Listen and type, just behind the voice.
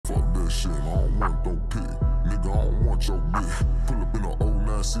shit, I don't want no pit. Nigga, I don't want your bitch. Pull up in an old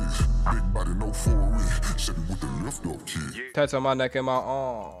 9-6. Big body, no 4-wheel. Shit with the lift up kid. Tats on my neck and my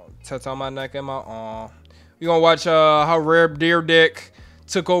arm. Tats on my neck and my arm. We gonna watch how Rare Dyrdek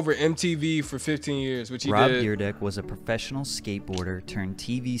took over MTV for 15 years, which he Rob did. Dyrdek was a professional skateboarder turned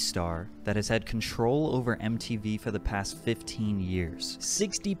TV star that has had control over MTV for the past 15 years.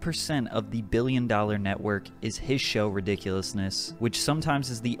 60% of the billion-dollar network is his show Ridiculousness, which sometimes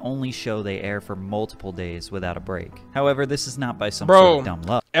is the only show they air for multiple days without a break. However, this is not by some sort of dumb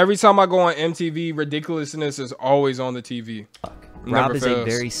luck. Every time I go on MTV, Ridiculousness is always on the TV. Rob is a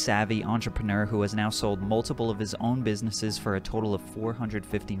very savvy entrepreneur who has now sold multiple of his own businesses for a total of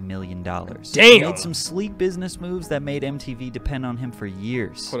 $450 million. Damn! He made some sleek business moves that made MTV depend on him for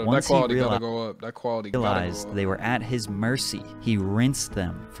years. Once he realized they were at his mercy, he rinsed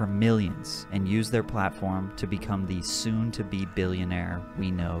them for millions and used their platform to become the soon-to-be billionaire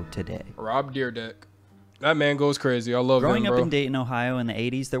we know today. Rob Dyrdek. That man goes crazy. I love him, bro. Growing up in Dayton, Ohio in the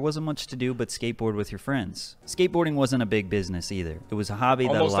 80s, there wasn't much to do but skateboard with your friends. Skateboarding wasn't a big business either. It was a hobby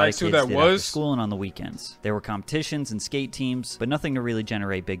that a lot of kids did after school and on the weekends. There were competitions and skate teams, but nothing to really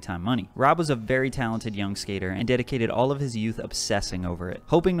generate big-time money. Rob was a very talented young skater and dedicated all of his youth obsessing over it,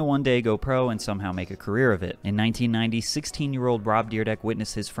 hoping to one day go pro and somehow make a career of it. In 1990, 16-year-old Rob Dyrdek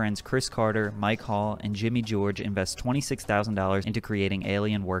witnessed his friends Chris Carter, Mike Hall, and Jimmy George invest $26,000 into creating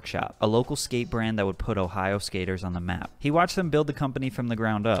Alien Workshop, a local skate brand that would put Ohio skaters on the map. He watched them build the company from the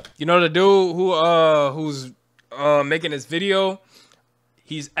ground up. You know the dude who's making this video?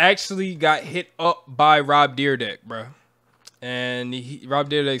 He's actually got hit up by Rob Dyrdek, bro. And Rob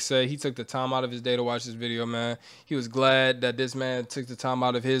Dyrdek said he took the time out of his day to watch this video, man. He was glad that this man took the time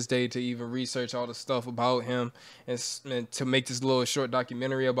out of his day to even research all the stuff about him and to make this little short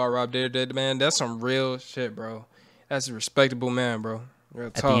documentary about Rob Dyrdek, man. That's some real shit, bro. That's a respectable man, bro.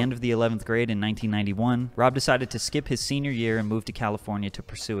 At the end of the 11th grade in 1991, Rob decided to skip his senior year and move to California to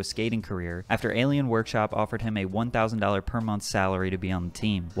pursue a skating career after Alien Workshop offered him a $1,000 per month salary to be on the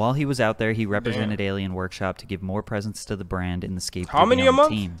team. While he was out there, he represented Alien Workshop to give more presence to the brand in the skateboarding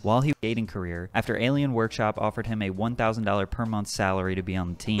team. While he was skating career, after Alien Workshop offered him a $1,000 per month salary to be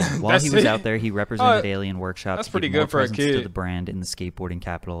on the team. While he was out there, he represented Alien Workshop to give more presence to the brand in the skateboarding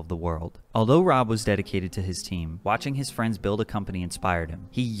capital of the world. Although Rob was dedicated to his team, watching his friends build a company inspired him.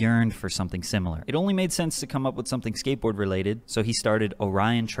 He yearned for something similar. It only made sense to come up with something skateboard related, so he started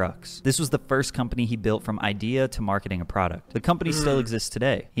Orion Trucks. This was the first company he built from idea to marketing a product. The company still exists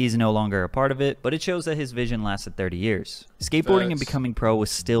today. He's no longer a part of it, but it shows that his vision lasted 30 years. Skateboarding and becoming pro was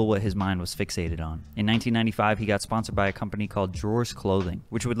still what his mind was fixated on. In 1995, he got sponsored by a company called Drawers Clothing,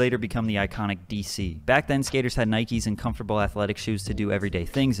 which would later become the iconic DC. Back then, skaters had Nikes and comfortable athletic shoes to do everyday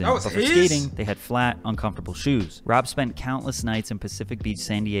things in, but for skating, they had flat, uncomfortable shoes. Rob spent countless nights in Pacific Beach,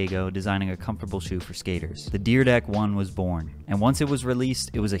 San Diego, designing a comfortable shoe for skaters. The Dyrdek 1 was born, and once it was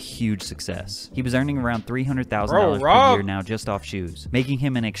released, it was a huge success. He was earning around $300,000 per year now just off shoes, making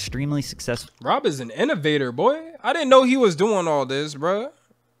him an extremely successful... Rob is an innovator, boy. I didn't know he was doing all this, bro.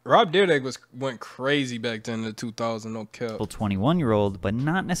 Rob Dyrdek went crazy back then in the 2000s, no cap. 21-year-old, but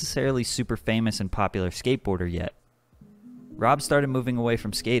not necessarily super famous and popular skateboarder yet. Rob started moving away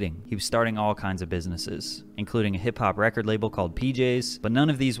from skating. He was starting all kinds of businesses, including a hip-hop record label called PJ's, but none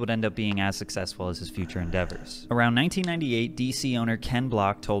of these would end up being as successful as his future endeavors. Around 1998, DC owner Ken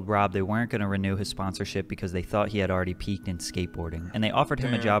Block told Rob they weren't going to renew his sponsorship because they thought he had already peaked in skateboarding, and they offered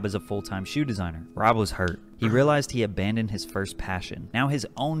him a job as a full-time shoe designer. Rob was hurt. He realized he abandoned his first passion. Now his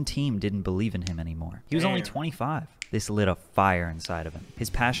own team didn't believe in him anymore. He was only 25. This lit a fire inside of him. His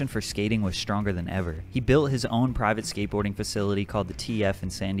passion for skating was stronger than ever. He built his own private skateboarding facility called the TF in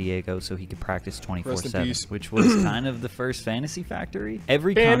San Diego so he could practice 24/7, which was kind of the first Fantasy Factory.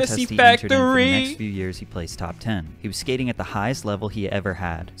 Every contest he entered in for the next few years, he placed top 10. He was skating at the highest level he ever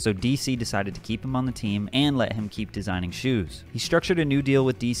had, so DC decided to keep him on the team and let him keep designing shoes. He structured a new deal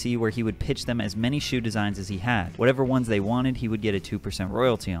with DC where he would pitch them as many shoe designs as he had. Whatever ones they wanted, he would get a 2%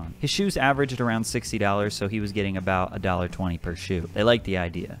 royalty on. His shoes averaged around $60, so he was getting about $1.20 per shoe. They liked the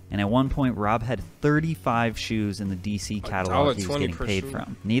idea. And at one point, Rob had 35 shoes in the DC catalog he was getting paid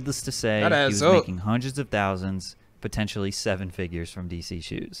from. Needless to say, he was making hundreds of thousands, potentially 7 figures from DC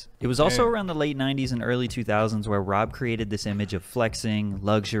shoes. It was also around the late 90s and early 2000s where Rob created this image of flexing,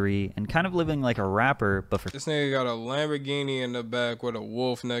 luxury, and kind of living like a rapper, but for... This nigga got a Lamborghini in the back with a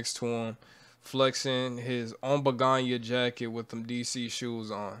wolf next to him, flexing his own Bagania jacket with them DC shoes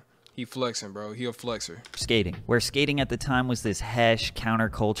on. He flexing, bro. He a flexer. Skating, where skating at the time was this hesh,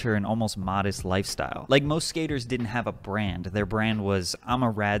 counterculture, and almost modest lifestyle. Like, most skaters didn't have a brand. Their brand was, I'm a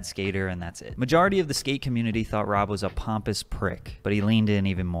rad skater, and that's it. Majority of the skate community thought Rob was a pompous prick, but he leaned in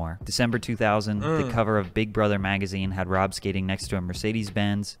even more. December 2000, the cover of Big Brother magazine had Rob skating next to a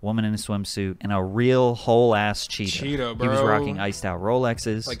Mercedes-Benz, woman in a swimsuit, and a real whole-ass cheetah. Bro. He was rocking iced-out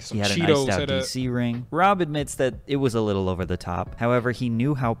Rolexes. Like he had an Cheetos iced-out DC ring. Rob admits that it was a little over the top. However, he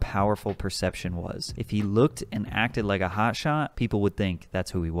knew how powerful perception was. If he looked and acted like a hotshot, people would think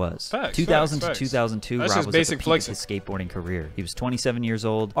that's who he was. Facts, 2000 facts, to 2002, that's Rob just was at basic the peak flexing. of his skateboarding career. He was 27 years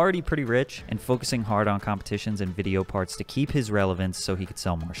old, already pretty rich, and focusing hard on competitions and video parts to keep his relevance so he could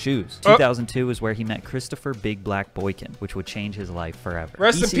sell more shoes. 2002 is where he met Christopher Big Black Boykin, which would change his life forever.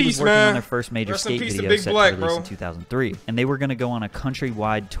 Rest DC in peace, was working man. on their first major Rest in skate peace to video Big set Black, to release bro. in 2003, and they were going to go on a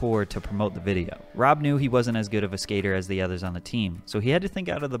countrywide tour to promote the video. Rob knew he wasn't as good of a skater as the others on the team, so he had to think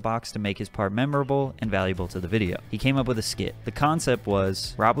out of the box to make his part memorable and valuable to the video. He came up with a skit. The concept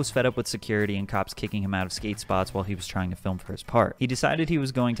was, Rob was fed up with security and cops kicking him out of skate spots while he was trying to film for his part. He decided he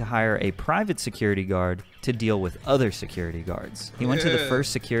was going to hire a private security guard to deal with other security guards. He went to the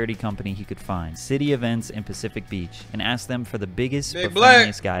first security company he could find, City Events in Pacific Beach, and asked them for the biggest but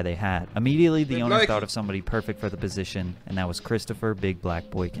friendliest guy they had. Immediately, the owner thought of somebody perfect for the position, and that was Christopher Big Black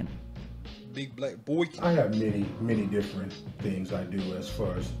Boykin. Big Black Boykin. I have many different things I do as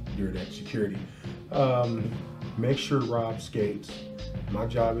far as Dyrdek security. Make sure Rob skates. My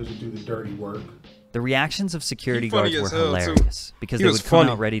job is to do the dirty work. The reactions of security funny guards were as hell, hilarious because He they was would come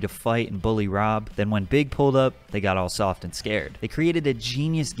funny. out ready to fight and bully Rob. Then when Big pulled up, they got all soft and scared. They created a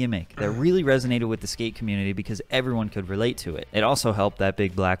genius gimmick that really resonated with the skate community because everyone could relate to it. It also helped that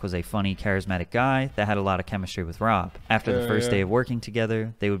Big Black was a funny, charismatic guy that had a lot of chemistry with Rob. After the first day of working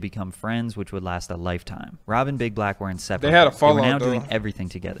together, they would become friends, which would last a lifetime. Rob and Big Black were inseparable. They had a They were fallout, now though. doing everything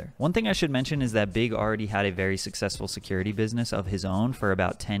together. One thing I should mention is that Big already had a very successful security business of his own for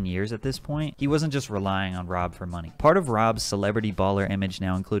about 10 years at this point. He wasn't just relying on Rob for money. Part of Rob's celebrity baller image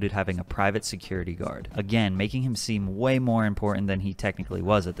now included having a private security guard, again making him seem way more important than he technically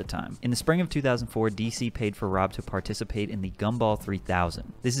was at the time. In the spring of 2004, DC paid for Rob to participate in the Gumball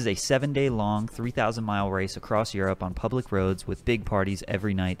 3000. This is a 7-day long, 3,000-mile race across Europe on public roads with big parties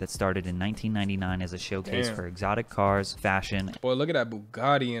every night that started in 1999 as a showcase for exotic cars, fashion. Boy, look at that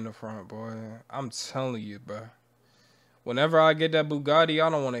Bugatti in the front, boy. I'm telling you, bro. Whenever I get that Bugatti, I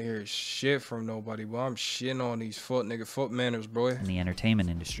don't want to hear shit from nobody, but I'm shitting on these foot manners, bro. In the entertainment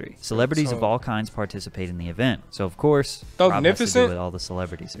industry. Celebrities of all kinds participate in the event. So, of course, Rob has to do Magnificent. what all the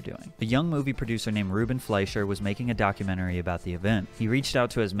celebrities are doing. A young movie producer named Ruben Fleischer was making a documentary about the event. He reached out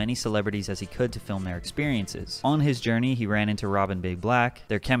to as many celebrities as he could to film their experiences. On his journey, he ran into Rob and Big Black.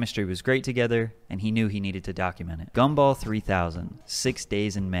 Their chemistry was great together, and he knew he needed to document it. Gumball 3000, 6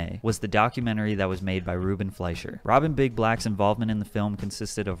 Days in May, was the documentary that was made by Ruben Fleischer. Rob and Big Black's involvement in the film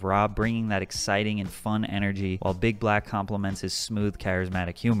consisted of Rob bringing that exciting and fun energy, while Big Black complements his smooth,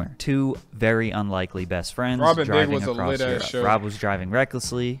 charismatic humor. Two very unlikely best friends Rob and Big driving was a across lit-ass Europe. show. Rob was driving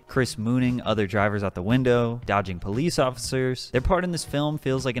recklessly, Chris mooning other drivers out the window, dodging police officers. Their part in this film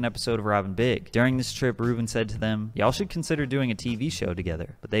feels like an episode of Rob and Big. During this trip, Ruben said to them, "Y'all should consider doing a TV show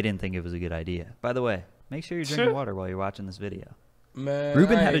together," but they didn't think it was a good idea. By the way, make sure you're drinking water while you're watching this video. Man,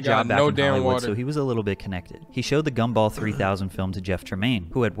 Ruben I had a ain't job got back no in damn Hollywood, water. so he was a little bit connected. He showed the Gumball 3000 film to Jeff Tremaine,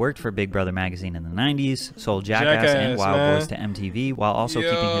 who had worked for Big Brother magazine in the 90s, sold Jackass and Wild man. Boys to MTV, while also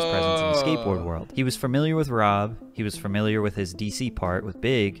keeping his presence in the skateboard world. He was familiar with Rob, he was familiar with his DC part with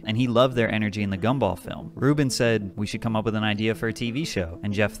Big, and he loved their energy in the Gumball film. Ruben said, "We should come up with an idea for a TV show,"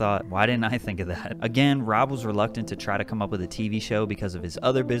 and Jeff thought, "Why didn't I think of that?" Again, Rob was reluctant to try to come up with a TV show because of his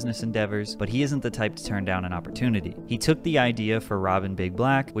other business endeavors, but he isn't the type to turn down an opportunity. He took the idea for Rob and Big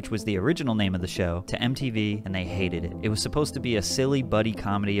Black, which was the original name of the show, to MTV, and they hated it. It was supposed to be a silly buddy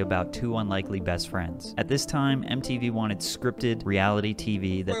comedy about two unlikely best friends. At this time, MTV wanted scripted reality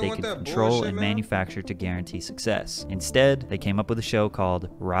TV that they could control and manufacture to guarantee success. Instead, they came up with a show called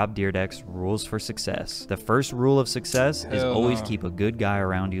Rob Dyrdek's Rules for Success. The first rule of success is always keep a good guy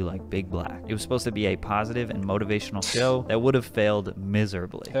around you like Big Black. It was supposed to be a positive and motivational show that would have failed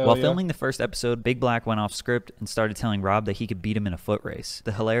miserably. While filming the first episode, Big Black went off script and started telling Rob that he could beat him in a foot race.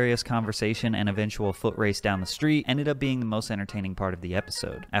 The hilarious conversation and eventual foot race down the street ended up being the most entertaining part of the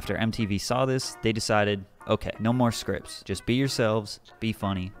episode. After MTV saw this, they decided, okay, no more scripts. Just be yourselves, be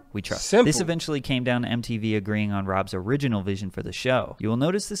funny, we trust. Simple. This eventually came down to MTV agreeing on Rob's original vision for the show. You will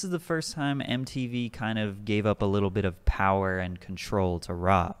notice this is the first time MTV kind of gave up a little bit of power and control to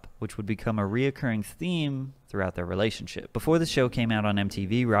Rob. which would become a reoccurring theme throughout their relationship. Before the show came out on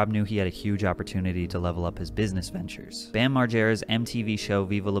MTV, Rob knew he had a huge opportunity to level up his business ventures. Bam Margera's MTV show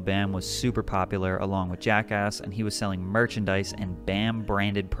Viva La Bam was super popular along with Jackass, and he was selling merchandise and Bam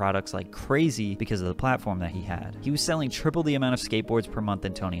branded products like crazy because of the platform that he had. He was selling triple the amount of skateboards per month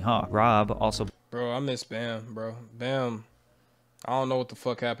than Tony Hawk. Rob also... Bro, I miss Bam, bro. Bam, I don't know what the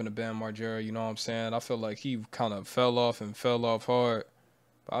fuck happened to Bam Margera, you know what I'm saying? I feel like he kind of fell off hard.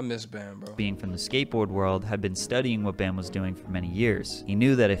 I miss Bam, bro. Being from the skateboard world, had been studying what Bam was doing for many years. He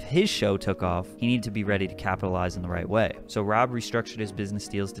knew that if his show took off, he needed to be ready to capitalize in the right way. So Rob restructured his business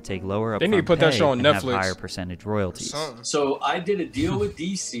deals to take lower upfront they need to put that show on and Netflix. have higher percentage royalties. So I did a deal with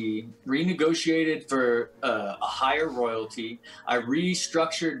DC, renegotiated for a higher royalty. I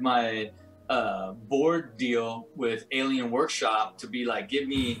restructured my board deal with Alien Workshop to be like, give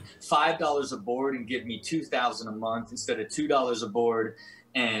me $5 a board and give me $2,000 a month instead of $2 a board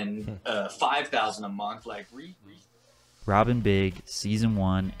and $5,000 a month. Like Robin Big Season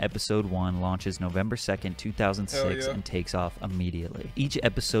 1, Episode 1 launches November 2nd, 2006 and takes off immediately. Each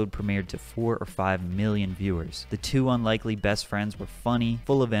episode premiered to 4 or 5 million viewers. The two unlikely best friends were funny,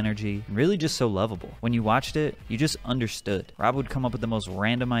 full of energy, and really just so lovable. When you watched it, you just understood. Rob would come up with the most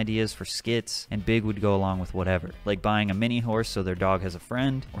random ideas for skits, and Big would go along with whatever, like buying a mini horse so their dog has a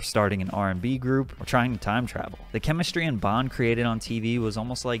friend, or starting an R&B group, or trying to time travel. The chemistry and bond created on TV was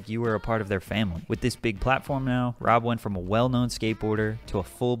almost like you were a part of their family. With this big platform now, Rob went from a well-known skateboarder to a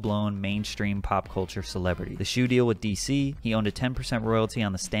full-blown mainstream pop culture celebrity. The shoe deal with DC, he owned a 10% royalty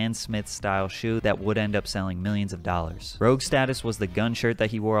on the Stan Smith style shoe that would end up selling millions of dollars. Rogue Status was the gun shirt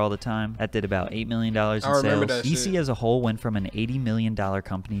that he wore all the time. That did about $8 million in sales. DC as a whole went from an $80 million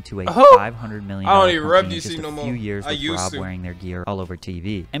company to a $500 million company in just a few years with Rob wearing their gear all over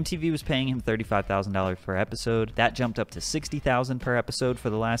TV. MTV was paying him $35,000 per episode. That jumped up to $60,000 per episode for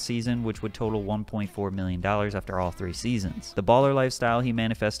the last season, which would total $1.4 million after all 3 seasons. The baller lifestyle he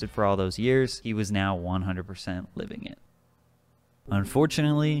manifested for all those years, he was now 100% living it.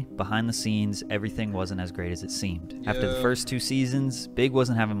 Unfortunately, behind the scenes, everything wasn't as great as it seemed. After the first 2 seasons, Big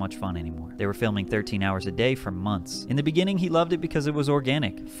wasn't having much fun anymore. They were filming 13 hours a day for months. In the beginning, he loved it because it was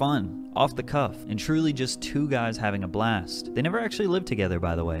organic, fun, off the cuff, and truly just 2 guys having a blast. They never actually lived together,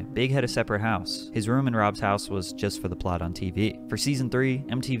 by the way. Big had a separate house. His room in Rob's house was just for the plot on TV. For season 3,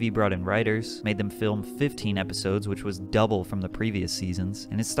 MTV brought in writers, made them film 15 episodes, which was double from the previous seasons,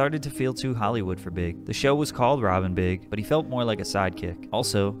 and it started to feel too Hollywood for Big. The show was called Robin Big, but he felt more like a sidekick.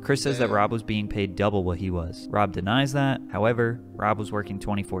 Also, Chris says that Rob was being paid double what he was. Rob denies that. However, Rob was working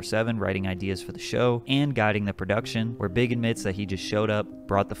 24/7 writing ideas for the show and guiding the production, where Big admits that he just showed up,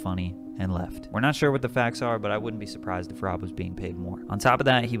 brought the funny, and left. We're not sure what the facts are, but I wouldn't be surprised if Rob was being paid more. On top of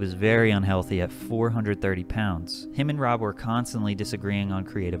that, he was very unhealthy at 430 pounds. Him and Rob were constantly disagreeing on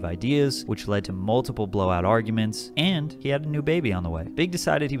creative ideas, which led to multiple blowout arguments, and he had a new baby on the way. Big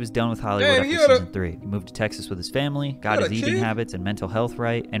decided he was done with Hollywood after season 3. He moved to Texas with his family, got his eating habits and mental health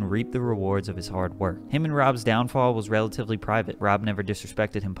right, and reaped the rewards of his hard work. Him and Rob's downfall was relatively private. Rob never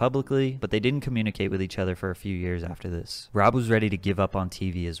disrespected him publicly, but they didn't communicate with each other for a few years after this. Rob was ready to give up on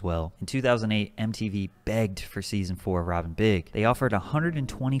TV as well. In 2008, MTV begged for season 4 of Robin Big. They offered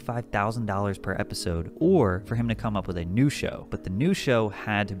 $125,000 per episode, or for him to come up with a new show. But the new show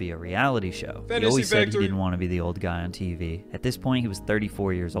had to be a reality show. He always said he didn't want to be the old guy on TV. At this point, he was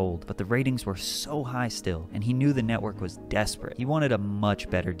 34 years old, but the ratings were so high still, and he knew the network was desperate. He wanted a much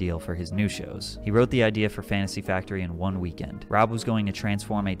better deal for his new shows. He wrote the idea for Fantasy Factory in 1 weekend. Rob was going to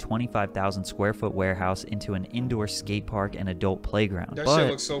transform a 25,000 square foot warehouse into an indoor skate park and adult playground. That shit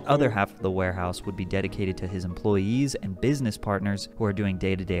looks so cool. Other half of the warehouse would be dedicated to his employees and business partners who are doing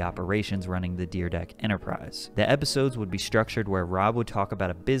day-to-day operations running the Dyrdek enterprise. The episodes would be structured where Rob would talk about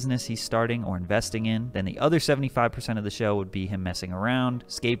a business he's starting or investing in, then the other 75% of the show would be him messing around,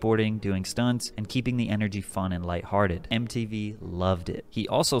 skateboarding, doing stunts, and keeping the energy fun and lighthearted. MTV loved it. He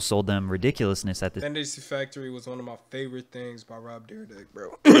also sold them ridiculousness at the Fantasy Factory was one of my favorite things by Rob Dyrdek,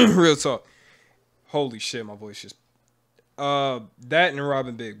 bro. Real talk. Holy shit, my voice just... that and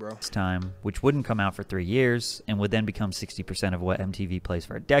Robin Big, bro. time, which wouldn't come out for 3 years and would then become 60% of what MTV plays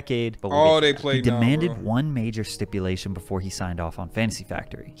for a decade. But they played. He demanded one major stipulation before he signed off on Fantasy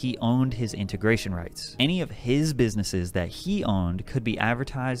Factory. He owned his integration rights. Any of his businesses that he owned could be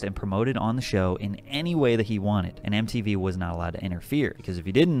advertised and promoted on the show in any way that he wanted, and MTV was not allowed to interfere. Because if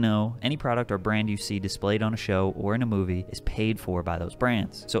you didn't know, any product or brand you see displayed on a show or in a movie is paid for by those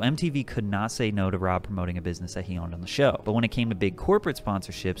brands. So MTV could not say no to Rob promoting a business that he owned on the show. show. But when it came to big corporate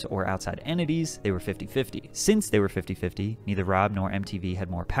sponsorships or outside entities, they were 50-50. Since they were 50-50, neither Rob nor MTV had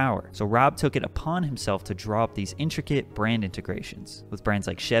more power. So Rob took it upon himself to draw up these intricate brand integrations with brands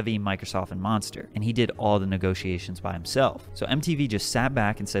like Chevy, Microsoft, and Monster. And he did all the negotiations by himself. So MTV just sat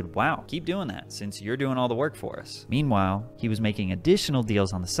back and said, wow, keep doing that since you're doing all the work for us. Meanwhile, he was making additional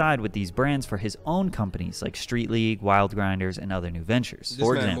deals on the side with these brands for his own companies like Street League, Wild Grinders, and other new ventures.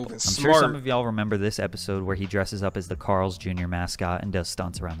 For example, I'm sure some of y'all remember this episode where he dresses up as the Carl's Jr. mascot and does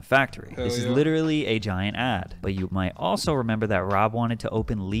stunts around the factory. This is literally a giant ad. But you might also remember that Rob wanted to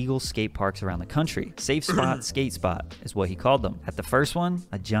open legal skate parks around the country. Safe Spot, Skate Spot is what he called them. At the first one,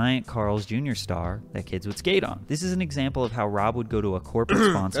 a giant Carl's Jr. star that kids would skate on. This is an example of how Rob would go to a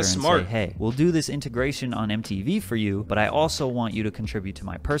corporate sponsor and say, hey, we'll do this integration on MTV for you, but I also want you to contribute to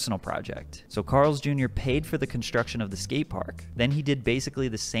my personal project. So Carl's Jr. paid for the construction of the skate park. Then he did basically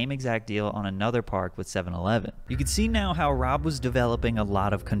the same exact deal on another park with 7-Eleven. You can see now how Rob was developing a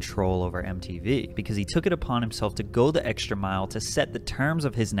lot of control over MTV because he took it upon himself to go the extra mile to set the terms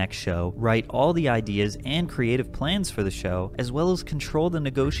of his next show, write all the ideas and creative plans for the show, as well as control the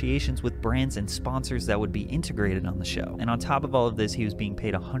negotiations with brands and sponsors that would be integrated on the show. And on top of all of this, he was being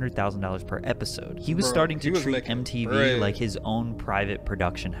paid $100,000 per episode. He was starting to treat MTV like his own private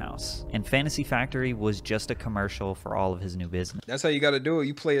production house. And Fantasy Factory was just a commercial for all of his new business. That's how you got to do it.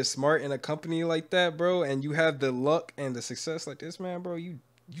 You play it smart in a company like that, bro, and you have the luck and the success like this, man, bro. You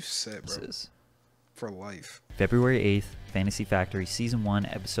set, bro, for life. February 8th, Fantasy Factory Season 1,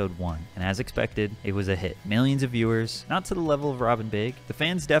 Episode 1. And as expected, it was a hit. Millions of viewers, not to the level of Rob and Big. The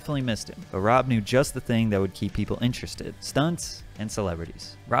fans definitely missed him, but Rob knew just the thing that would keep people interested: stunts and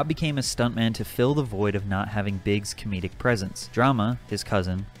celebrities. Rob became a stuntman to fill the void of not having Big's comedic presence. Drama, his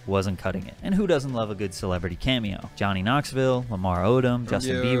cousin, wasn't cutting it. And who doesn't love a good celebrity cameo? Johnny Knoxville, Lamar Odom,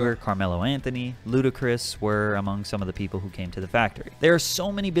 Justin Bieber, Carmelo Anthony, Ludacris were among some of the people who came to the factory. There are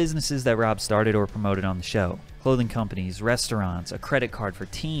so many businesses that Rob started or promoted on the show. Clothing companies, restaurants, a credit card for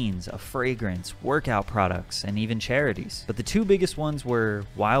teens, a fragrance, workout products, and even charities. But the two biggest ones were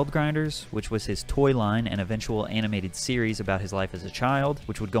Wild Grinders, which was his toy line and eventual animated series about his life as a child,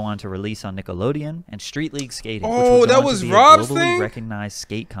 which would go on to release on Nickelodeon, and Street League Skating, which would go on to be Rob's a globally thing? recognized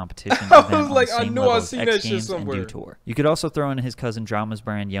skate competition I event was like, on the I same knew level I as seen X that shit Games and somewhere. Dew Tour. You could also throw in his cousin Drama's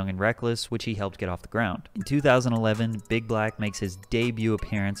brand Young and Reckless, which he helped get off the ground. In 2011, Big Black makes his debut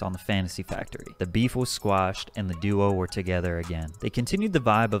appearance on the Fantasy Factory. The beef was squashed and the duo were together again. They continued the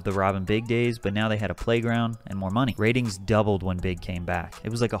vibe of the Rob and Big days, but now they had a playground and more money. Ratings doubled when Big came back. It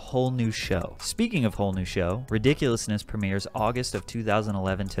was like a whole new show. Speaking of whole new show, Ridiculousness premieres August of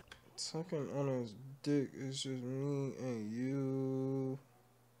 2011 to Sucking on his dick is just me and you.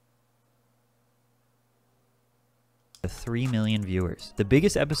 3 million viewers. The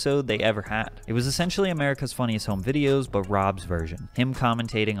biggest episode they ever had. It was essentially America's Funniest Home Videos, but Rob's version. Him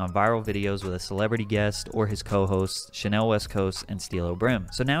commentating on viral videos with a celebrity guest or his co-hosts, Chanel West Coast and Steel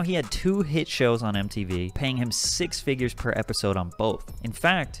O'Brim. So now he had 2 hit shows on MTV, paying him 6 figures per episode on both. In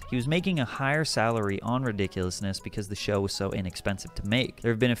fact, he was making a higher salary on Ridiculousness because the show was so inexpensive to make.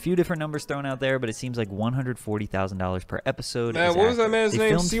 There have been a few different numbers thrown out there, but it seems like $140,000 per episode. Man, what was that man's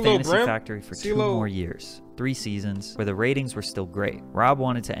name? They filmed Fantasy Factory for 2 more years. 3 seasons, where the ratings were still great. Rob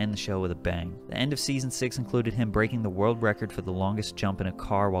wanted to end the show with a bang. The end of season 6 included him breaking the world record for the longest jump in a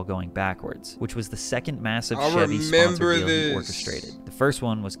car while going backwards, which was the second massive Chevy sponsor deal he orchestrated. The first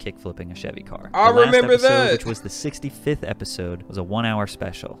one was kick-flipping a Chevy car. I remember episode, that! Which was the 65th episode, was a 1-hour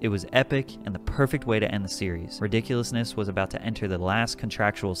special. It was epic and the perfect way to end the series. Ridiculousness was about to enter the last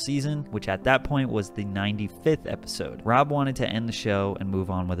contractual season, which at that point was the 95th episode. Rob wanted to end the show and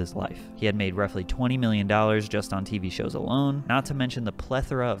move on with his life. He had made roughly $20 million just on TV shows alone, not to mention the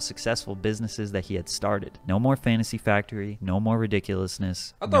plethora of successful businesses that he had started. No more Fantasy Factory, no more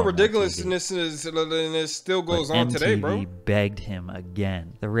Ridiculousness. I thought Ridiculousness still goes on today, bro. MTV begged him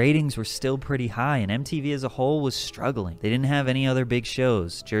again. The ratings were still pretty high, and MTV as a whole was struggling. They didn't have any other big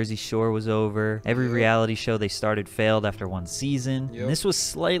shows. Jersey Shore was over. Every reality show they started failed after 1 season. And this was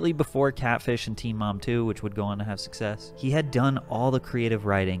slightly before Catfish and Teen Mom 2, which would go on to have success. He had done all the creative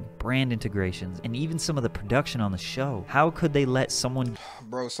writing, brand integrations, and even some of the production on the show. How could they let someone...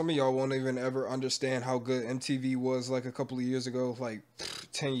 Bro, some of y'all won't even ever understand how good MTV was like a couple of years ago, like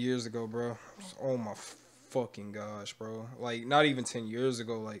 10 years ago, bro. Oh my fucking gosh, bro. Like, not even 10 years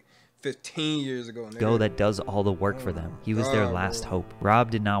ago, like 15 years ago. That does all the work for them. He was their last hope.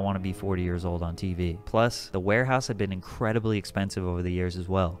 Rob did not want to be 40 years old on TV. Plus, the warehouse had been incredibly expensive over the years as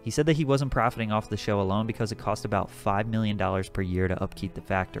well. He said that he wasn't profiting off the show alone because it cost about $5 million per year to upkeep the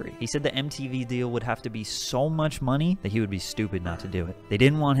factory. He said the MTV deal would have to be so much money that he would be stupid not to do it. They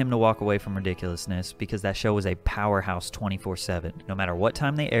didn't want him to walk away from ridiculousness because that show was a powerhouse 24/7. No matter what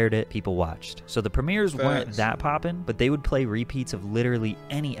time they aired it, people watched. So the premieres weren't that poppin', but they would play repeats of literally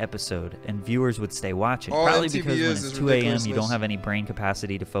any episode, and viewers would stay watching. Probably MTV because when it's 2 a.m. you don't have any brain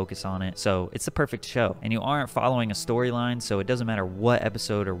capacity to focus on it, so it's the perfect show. And you aren't following a storyline, so it doesn't matter what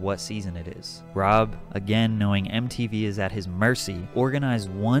episode or what season it is. Rob, again knowing MTV is at his mercy, organized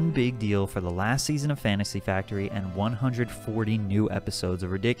one big deal for the last season of Fantasy Factory and 140 new episodes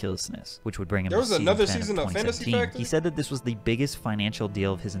of Ridiculousness, which would bring him there was to another season 10 season of Fantasy 2017. Factory? He said that this was the biggest financial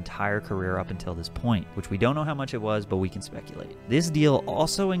deal of his entire career up until this point, which we don't know how much it was, but we can speculate. This deal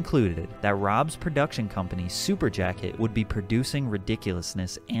also included that Rob's production company, Super Jacket, would be producing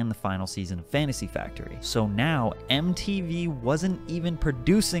Ridiculousness and the final season of Fantasy Factory. So now MTV wasn't even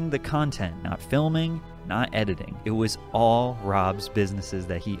producing the content, not filming, not editing. It was all Rob's businesses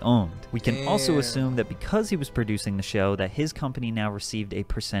that he owned. We can also assume that because he was producing the show, that his company now received a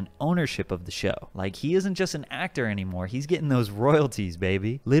 % ownership of the show. Like, he isn't just an actor anymore, he's getting those royalties,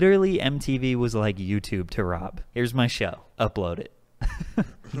 baby. Literally, MTV was like YouTube to Rob. Here's my show, upload it.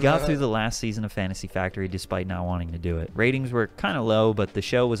 He got through the last season of Fantasy Factory despite not wanting to do it. Ratings were kind of low, but the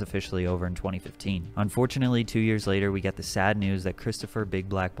show was officially over in 2015. Unfortunately, 2 years later, we got the sad news that Christopher Big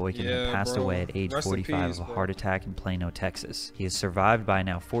Black Boykin had passed away at age 45 of a heart attack in Plano, Texas. He is survived by a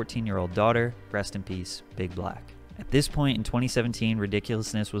now 14-year-old daughter. Rest in peace, Big Black. At this point in 2017,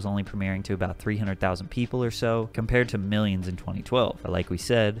 Ridiculousness was only premiering to about 300,000 people or so, compared to millions in 2012. But like we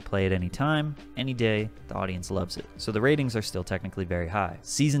said, play it any time, any day, the audience loves it. So the ratings are still technically very high.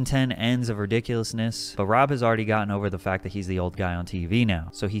 Season 10 ends of Ridiculousness, but Rob has already gotten over the fact that he's the old guy on TV now,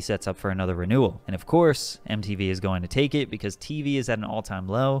 so he sets up for another renewal. And of course, MTV is going to take it because TV is at an all-time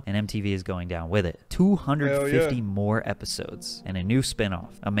low, and MTV is going down with it. 250 more episodes, and a new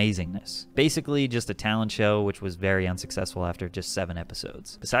spin-off, Amazingness. Basically just a talent show, which was very unsuccessful after just 7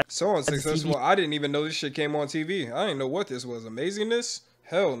 episodes. Besides so unsuccessful, I didn't even know this shit came on TV. I didn't know what this was. Amazingness?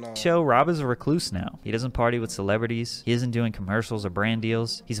 Hell no. Show, Rob is a recluse now. He doesn't party with celebrities. He isn't doing commercials or brand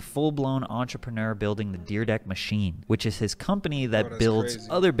deals. He's a full-blown entrepreneur building the Dyrdek machine, which is his company that builds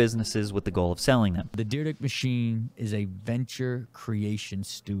other businesses with the goal of selling them. The Dyrdek machine is a venture creation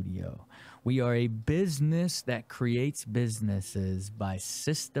studio. We are a business that creates businesses by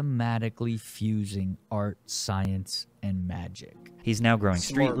systematically fusing art, science, and magic. He's now growing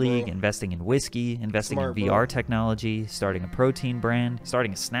Street League, investing in whiskey, investing in VR technology, starting a protein brand,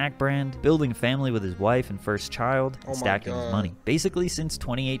 starting a snack brand, building a family with his wife and first child, and stacking his money. Basically, since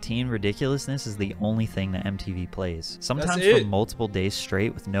 2018, Ridiculousness is the only thing that MTV plays. Sometimes for multiple days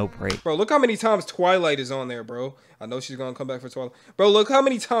straight with no break. Bro, look how many times Twilight is on there, bro. I know she's gonna come back for Twilight. Bro, look how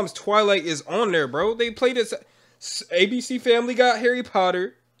many times Twilight is on there, bro. They played it. ABC Family got Harry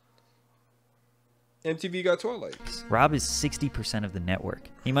Potter. MTV got Twilight. Rob is 60% of the network.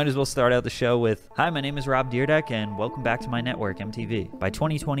 He might as well start out the show with, "Hi, my name is Rob Dyrdek, and welcome back to my network, MTV." By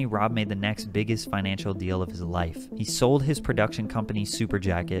 2020, Rob made the next biggest financial deal of his life. He sold his production company, Super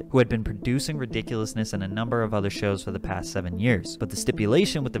Jacket, who had been producing Ridiculousness and a number of other shows for the past 7 years. But the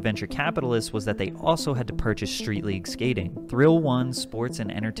stipulation with the venture capitalists was that they also had to purchase Street League skating. Thrill One Sports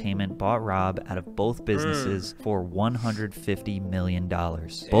and Entertainment bought Rob out of both businesses for $150 million.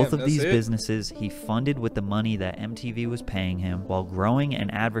 Both of these businesses he funded with the money that MTV was paying him while growing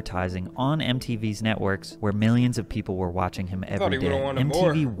and advertising on MTV's networks where millions of people were watching him every day.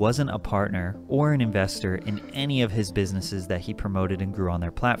 MTV wasn't a partner or an investor in any of his businesses that he promoted and grew on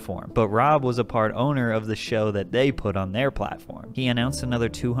their platform, but Rob was a part owner of the show that they put on their platform. He announced another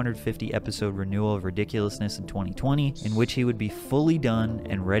 250 episode renewal of Ridiculousness in 2020, in which he would be fully done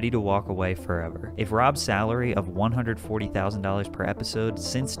and ready to walk away forever. If Rob's salary of $140,000 per episode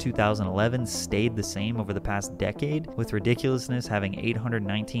since 2011 stayed the same over the past decade, with Ridiculousness having 819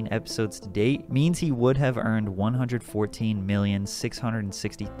 episodes to date, means he would have earned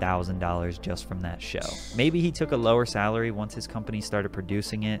 $114,660,000 just from that show. Maybe he took a lower salary once his company started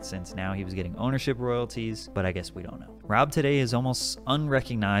producing it, since now he was getting ownership royalties, but I guess we don't know. Rob today is almost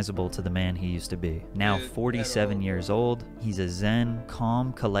unrecognizable to the man he used to be. Now 47 years old, he's a zen,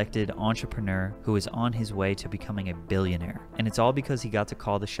 calm, collected entrepreneur who is on his way to becoming a billionaire. And it's all because he got to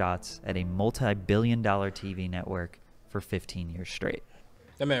call the shots at a multi-billion-dollar TV network for 15 years straight.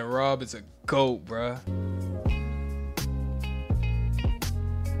 That man Rob is a GOAT, bruh.